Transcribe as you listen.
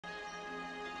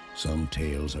Some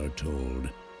tales are told,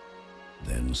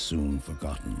 then soon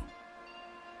forgotten.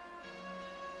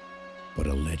 But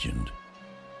a legend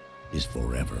is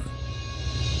forever.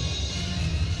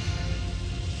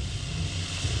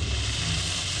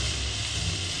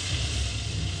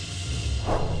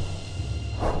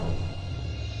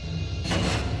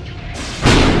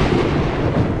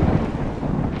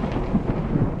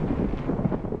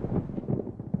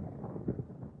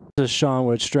 This is Shaun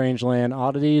with StrangeLand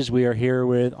Oddities. We are here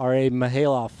with R.A.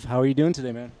 Mihailoff. How are you doing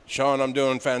today, man? Shaun, I'm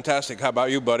doing fantastic. How about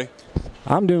you, buddy?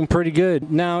 I'm doing pretty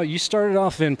good. Now, you started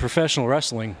off in professional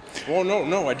wrestling. Well,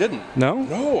 no, I didn't. No?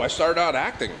 No, I started out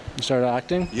acting. You started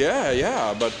acting?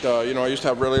 Yeah, but, you know, I used to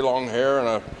have really long hair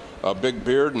and a big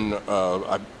beard, and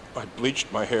I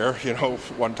bleached my hair, you know,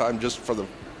 one time just for the,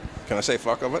 can I say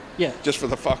fuck of it? Yeah. Just for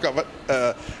the fuck of it.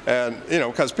 And, you know,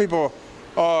 because people...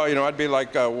 Oh, you know, I'd be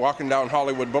like walking down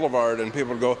Hollywood Boulevard and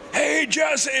people would go, "Hey,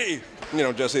 Jesse!" You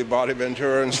know, Jesse Body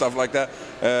Ventura and stuff like that.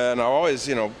 And I always,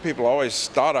 you know, people always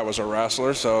thought I was a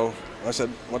wrestler, so I said,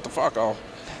 "What the fuck?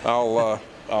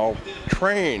 I'll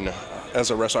train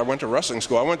as a wrestler." I went to wrestling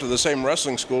school. I went to the same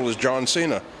wrestling school as John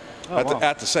Cena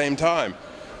at the same time.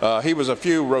 He was a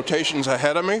few rotations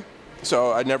ahead of me,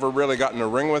 so I never really got in a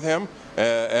ring with him.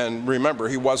 And remember,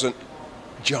 he wasn't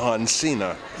John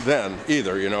Cena then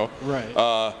either, you know. Right.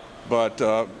 But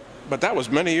that was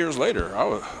many years later.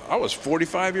 I was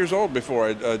 45 years old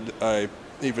before I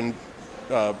even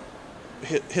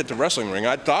hit the wrestling ring.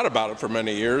 I'd thought about it for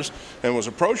many years and was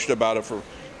approached about it for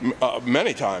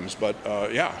many times, but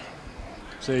yeah.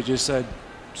 So you just said,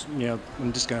 you know,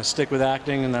 I'm just going to stick with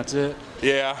acting and that's it?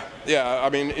 Yeah. I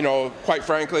mean, you know, quite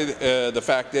frankly, the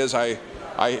fact is I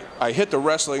hit the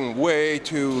wrestling way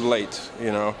too late,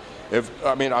 you know.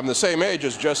 I mean, I'm the same age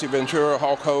as Jesse Ventura,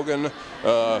 Hulk Hogan,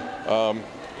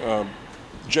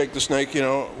 Jake the Snake, you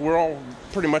know, we're all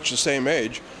pretty much the same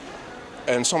age.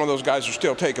 And some of those guys are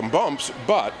still taking bumps,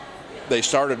 but they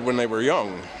started when they were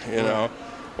young, you know.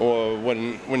 Or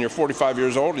when you're 45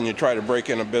 years old and you try to break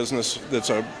in a business that's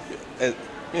a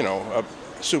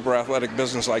super athletic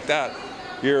business like that,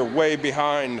 you're way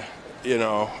behind, you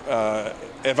know.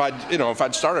 If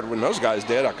I'd started when those guys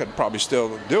did, I could probably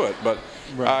still do it, but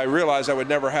right. I realized I would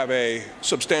never have a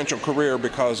substantial career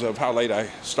because of how late I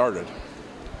started.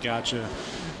 Gotcha.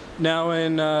 Now,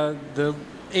 in the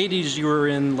 80s, you were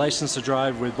in License to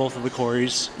Drive with both of the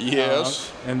Coreys.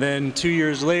 Yes. And then 2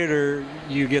 years later,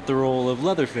 you get the role of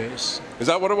Leatherface. Is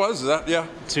that what it was? Is that, yeah?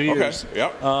 2 years. Okay,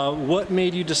 yeah. What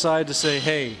made you decide to say,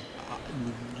 hey,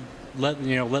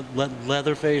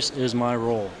 Leatherface is my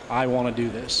role. I want to do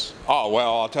this. Oh,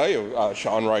 well, I'll tell you,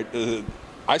 Shaun, right,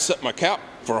 I set my cap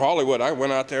for Hollywood. I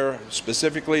went out there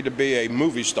specifically to be a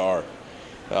movie star,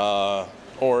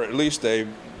 or at least a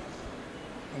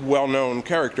well-known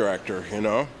character actor, you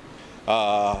know.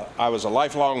 I was a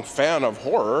lifelong fan of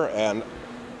horror, and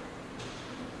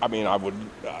I mean,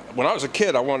 when I was a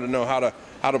kid, I wanted to know how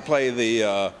to play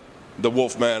the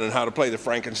Wolfman and how to play the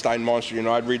Frankenstein monster. You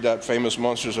know, I'd read that famous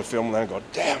Monsters of Film and I'd go,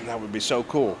 damn, that would be so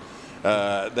cool.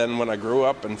 Then when I grew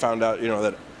up and found out, you know,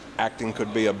 that acting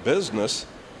could be a business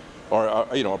or,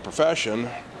 you know, a profession,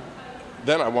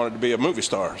 then I wanted to be a movie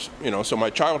star. You know, so my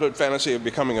childhood fantasy of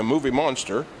becoming a movie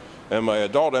monster and my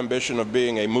adult ambition of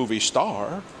being a movie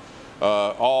star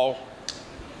all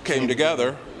came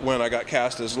together when I got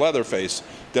cast as Leatherface.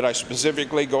 Did I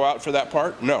specifically go out for that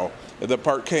part? No, the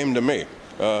part came to me.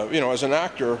 You know, as an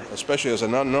actor, especially as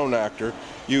an unknown actor,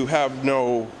 you have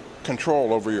no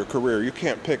control over your career. You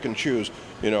can't pick and choose,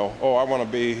 you know, oh, I want to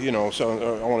be, you know,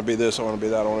 so I want to be this, I want to be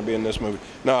that, I want to be in this movie.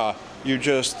 Nah, you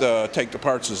just take the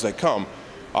parts as they come.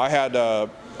 I had a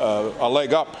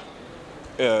leg up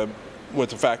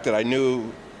with the fact that I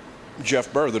knew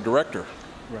Jeff Burr, the director.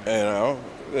 Right. You know,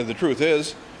 and the truth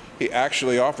is, he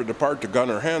actually offered the part to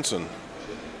Gunnar Hansen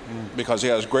because he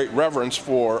has great reverence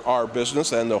for our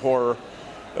business and the horror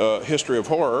history of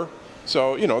horror.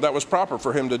 So, you know, that was proper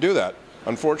for him to do that.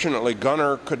 Unfortunately,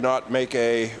 Gunnar could not make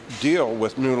a deal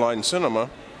with New Line Cinema.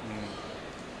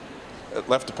 It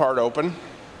left the part open.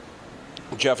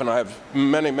 Jeff and I have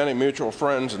many, many mutual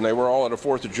friends, and they were all at a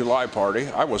 4th of July party.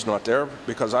 I was not there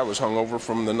because I was hungover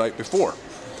from the night before.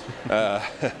 But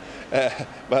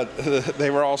they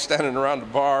were all standing around the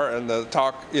bar, and the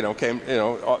talk, you know, came, you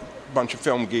know, a bunch of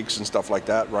film geeks and stuff like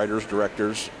that, writers,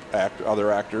 directors,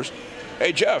 other actors.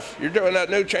 Hey, Jeff, you're doing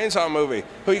that new Chainsaw movie.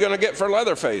 Who are you going to get for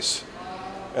Leatherface?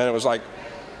 And it was like,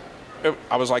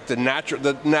 I was like the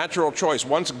natural choice.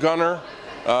 Once Gunnar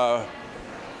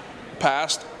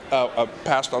passed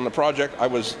on the project, I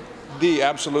was the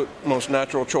absolute most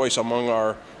natural choice among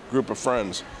our group of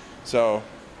friends. So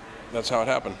that's how it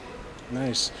happened.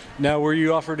 Nice. Now, were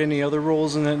you offered any other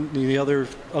roles in the other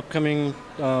upcoming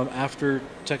after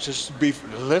Texas?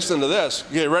 Listen to this.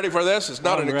 Get ready for this? It's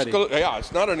not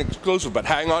it's not an exclusive, but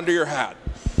hang on to your hat.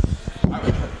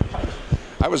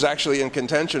 I was actually in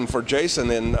contention for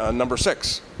Jason in number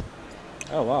 6.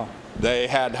 Oh wow. They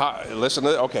had listen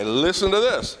to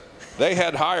this. They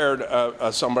had hired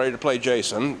somebody to play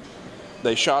Jason.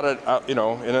 They shot it out,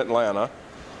 in Atlanta.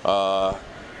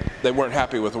 They weren't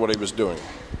happy with what he was doing.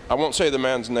 I won't say the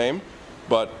man's name,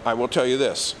 but I will tell you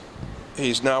this.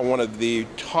 He's now one of the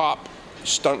top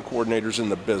stunt coordinators in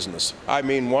the business. I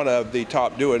mean, one of the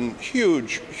top, doing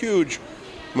huge, huge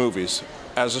movies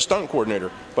as a stunt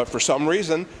coordinator. But for some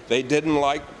reason, they didn't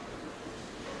like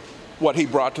what he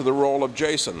brought to the role of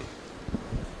Jason.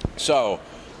 So,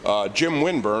 Jim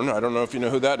Winburn, I don't know if you know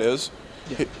who that is.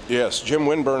 Yeah. Yes, Jim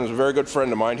Winburn is a very good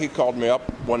friend of mine. He called me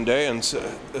up one day and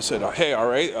said, hey,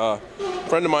 RA, a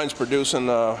friend of mine's producing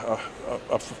a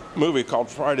movie called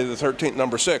Friday the 13th,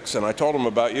 number 6, and I told him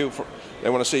about you. They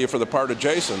want to see you for the part of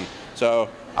Jason. So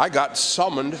I got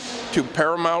summoned to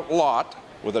Paramount Lot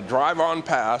with a drive-on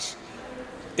pass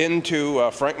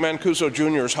into Frank Mancuso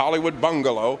Jr.'s Hollywood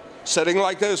bungalow, sitting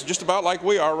like this, just about like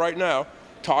we are right now,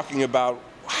 talking about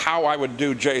how I would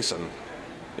do Jason.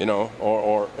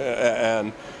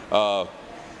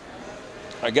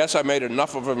 I guess I made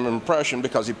enough of an impression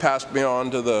because he passed me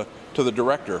on to the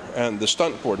director and the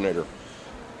stunt coordinator.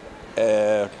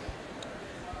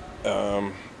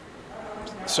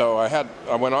 So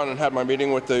I went on and had my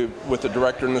meeting with the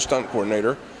director and the stunt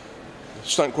coordinator. The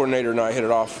stunt coordinator and I hit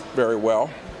it off very well.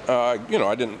 I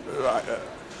don't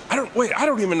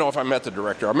even know if I met the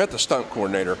director. I met the stunt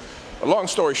coordinator. Long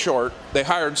story short, they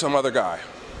hired some other guy.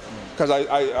 Because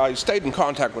I stayed in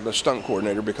contact with the stunt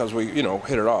coordinator because we, hit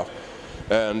it off.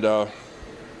 And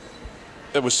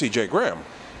it was C.J. Graham.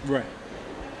 Right.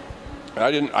 I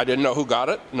didn't know who got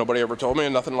it. Nobody ever told me,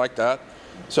 and nothing like that.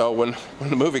 So when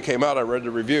the movie came out, I read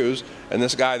the reviews, and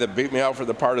this guy that beat me out for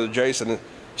the part of the Jason,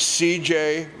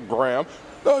 C.J. Graham,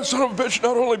 oh, son of a bitch,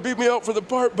 not only beat me out for the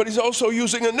part, but he's also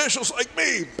using initials like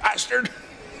me, bastard.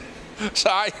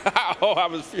 So I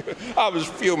was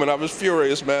fuming. I was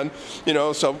furious, man.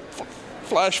 So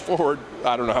flash forward,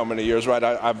 I don't know how many years, right?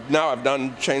 I've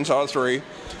done Chainsaw 3.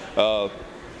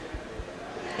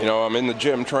 I'm in the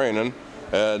gym training,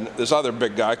 and this other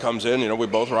big guy comes in. We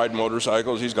both ride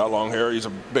motorcycles. He's got long hair. He's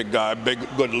a big guy,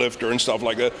 good lifter and stuff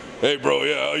like that. Hey, bro,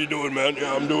 yeah, how you doing, man?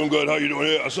 Yeah, I'm doing good. How you doing?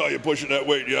 Yeah, I saw you pushing that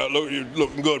weight. Yeah, you're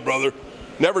looking good, brother.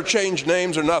 Never changed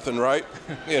names or nothing, right?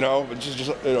 It's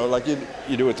just like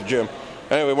you do at the gym.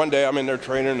 Anyway, one day I'm in there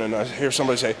training, and I hear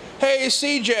somebody say, "Hey,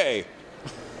 CJ."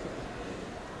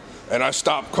 And I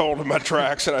stopped cold in my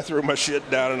tracks, and I threw my shit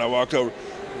down, and I walked over.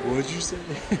 What'd you say?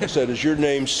 I said, "Is your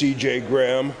name CJ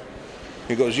Graham?"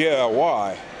 He goes, "Yeah,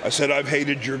 why?" I said, "I've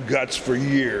hated your guts for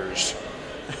years."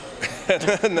 and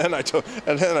then I told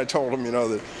him,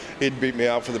 that he'd beat me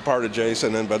out for the part of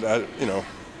Jason,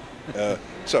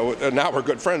 so now we're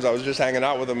good friends. I was just hanging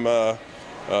out with him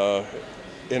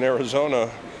in Arizona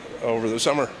over the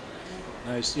summer.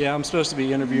 Nice. Yeah, I'm supposed to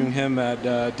be interviewing him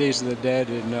at Days of the Dead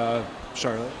in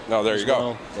Charlotte. Oh, there you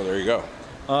go. Well, there you go.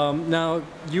 Now,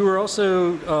 you were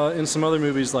also in some other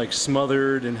movies like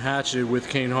Smothered and Hatchet with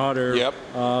Kane Hodder. Yep.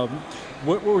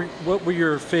 What were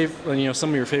your favorite, some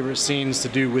of your favorite scenes to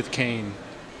do with Kane?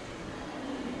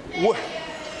 Well,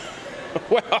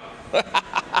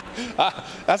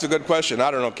 that's a good question.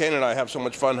 I don't know. Kane and I have so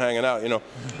much fun hanging out.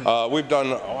 We've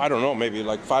done, I don't know, maybe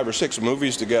like 5 or 6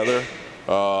 movies together.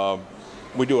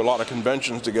 We do a lot of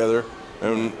conventions together,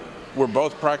 and we're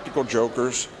both practical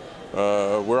jokers.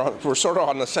 We're sort of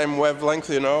on the same wavelength,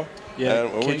 Yeah.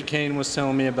 Kane was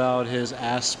telling me about his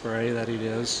ass spray that he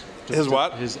does. His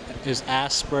what? His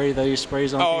ass spray that he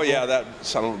sprays on people. Oh yeah, that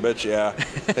son of a bitch. Yeah,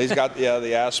 he's got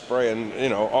the ass spray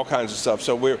and all kinds of stuff.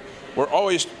 So we're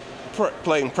always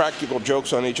playing practical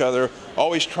jokes on each other,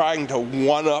 always trying to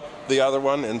one up the other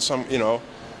one. And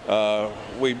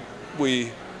we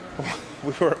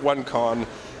were at one con,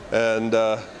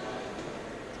 and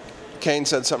Kane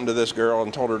said something to this girl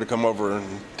and told her to come over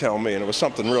and tell me, and it was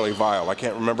something really vile. I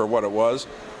can't remember what it was.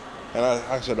 And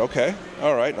I said, okay,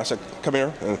 all right. And I said, come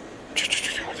here. And,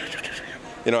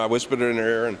 I whispered in her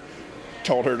ear and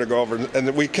told her to go over.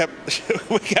 And we kept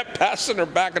passing her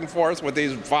back and forth with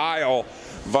these vile,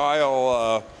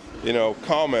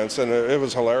 comments, and it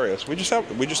was hilarious. We just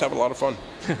have a lot of fun.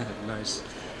 Nice.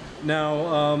 Now,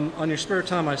 on your spare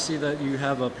time, I see that you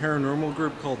have a paranormal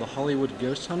group called the Hollywood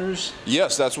Ghost Hunters.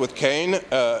 Yes, that's with Kane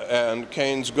and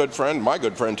Kane's good friend, my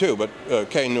good friend too, but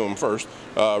Kane knew him first,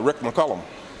 Rick McCullum.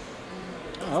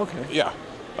 Oh, okay. Yeah,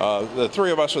 The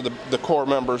three of us are the core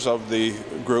members of the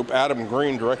group. Adam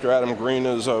Green, director Adam Green,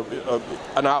 is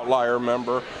an outlier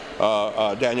member.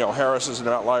 Danielle Harris is an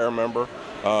outlier member.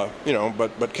 You know,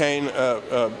 but Kane,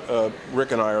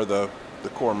 Rick, and I are the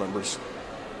core members.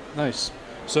 Nice.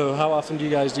 So how often do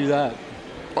you guys do that?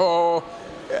 Oh,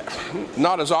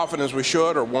 not as often as we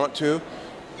should or want to.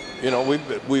 You know,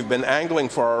 we've been angling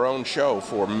for our own show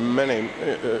for many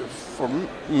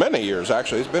years.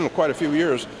 Actually, it's been quite a few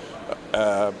years.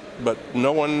 But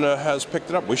no one has picked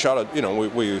it up. We shot a, you know,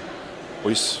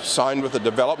 we signed with a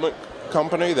development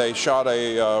company. They shot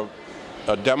a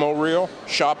demo reel,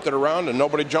 shopped it around, and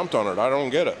nobody jumped on it. I don't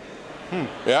get it.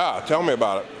 Yeah, tell me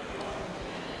about it.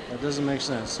 That doesn't make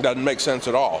sense. Doesn't make sense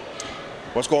at all.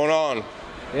 What's going on?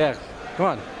 Yeah, come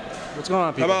on. What's going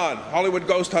on, people? Come on, Hollywood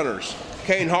Ghost Hunters,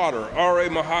 Kane Hodder, R.A.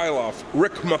 Mihailoff,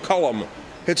 Rick McCullum.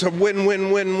 It's a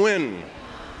win-win-win-win.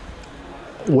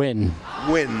 Win.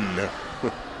 Win.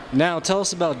 Now, tell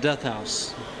us about Death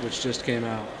House, which just came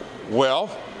out. Well,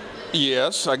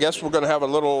 yes, I guess we're going to have a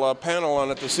little panel on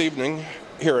it this evening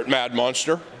here at Mad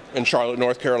Monster in Charlotte,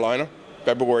 North Carolina,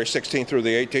 February 16th through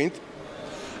the 18th.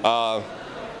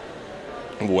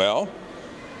 Well,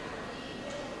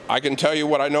 I can tell you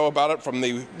what I know about it from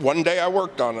the one day I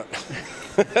worked on it.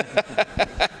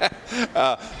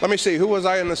 Let me see, who was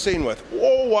I in the scene with?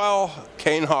 Oh, well,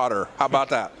 Kane Hodder. How about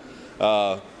that?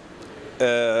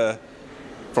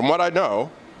 From what I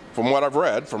know, from what I've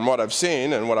read, from what I've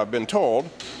seen, and what I've been told,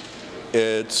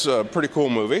 it's a pretty cool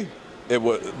movie.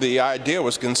 The idea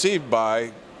was conceived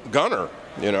by Gunnar,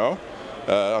 you know.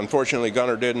 Unfortunately,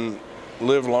 Gunnar didn't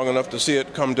live long enough to see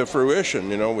it come to fruition,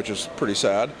 you know, which is pretty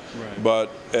sad. Right. But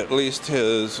at least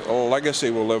his legacy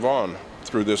will live on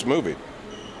through this movie.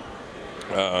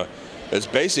 It's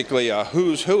basically a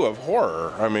who's who of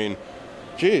horror. I mean,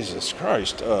 Jesus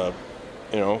Christ.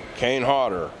 You know, Kane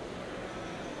Hodder,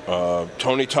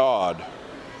 Tony Todd,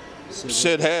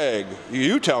 Sid Haig.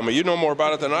 You tell me. You know more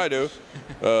about it than I do.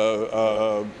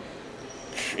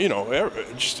 You know,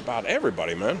 just about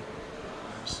everybody, man.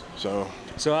 So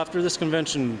after this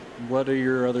convention, what are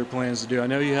your other plans to do? I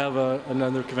know you have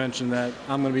another convention that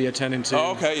I'm going to be attending to.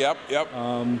 Oh, okay, yep.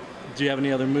 Do you have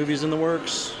any other movies in the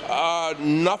works?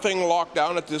 Nothing locked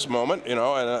down at this moment, you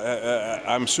know, and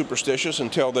I'm superstitious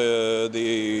until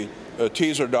the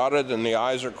T's are dotted and the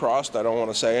I's are crossed. I don't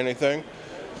want to say anything.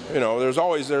 You know, there's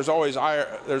always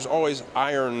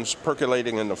irons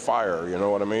percolating in the fire, you know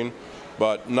what I mean?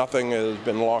 But nothing has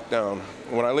been locked down.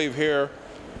 When I leave here,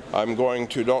 I'm going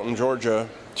to Dalton, Georgia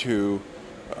to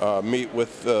meet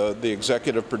with the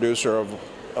executive producer of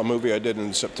a movie I did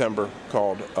in September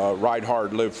called Ride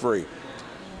Hard, Live Free.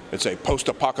 It's a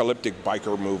post-apocalyptic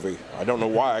biker movie. I don't know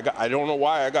why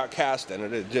I got cast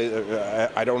in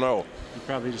it. I don't know. You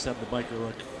probably just have the biker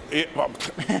look. Well,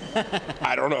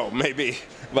 I don't know, maybe,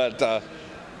 but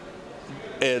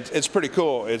it's pretty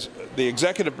cool. The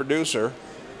executive producer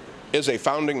is a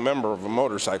founding member of a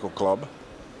motorcycle club.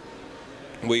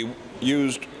 We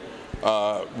used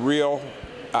real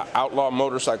outlaw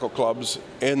motorcycle clubs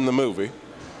in the movie,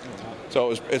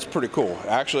 so it's pretty cool.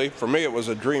 Actually, for me, it was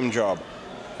a dream job.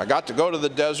 I got to go to the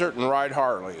desert and ride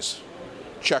Harleys,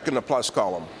 check in the plus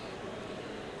column.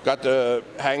 Got to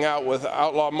hang out with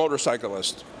outlaw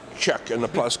motorcyclists, check in the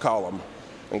plus column.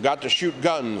 And got to shoot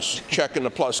guns, check in the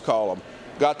plus column.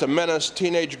 Got to menace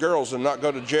teenage girls and not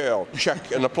go to jail,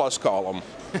 check in the plus column.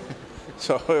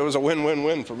 So it was a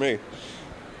win-win-win for me.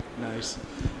 Nice.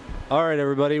 All right,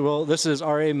 everybody. Well, this is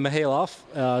R.A. Mihailoff.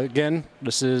 Again,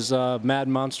 this is Mad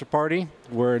Monster Party.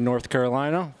 We're in North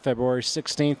Carolina, February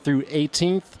 16th through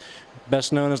 18th.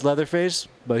 Best known as Leatherface,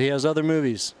 but he has other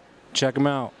movies. Check him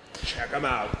out. Check him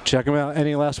out. Check him out.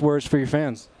 Any last words for your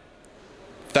fans?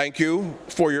 Thank you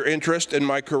for your interest in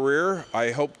my career.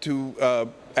 I hope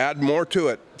to add more to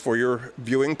it for your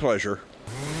viewing pleasure.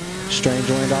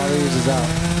 StrangeLand Oddities is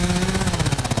out.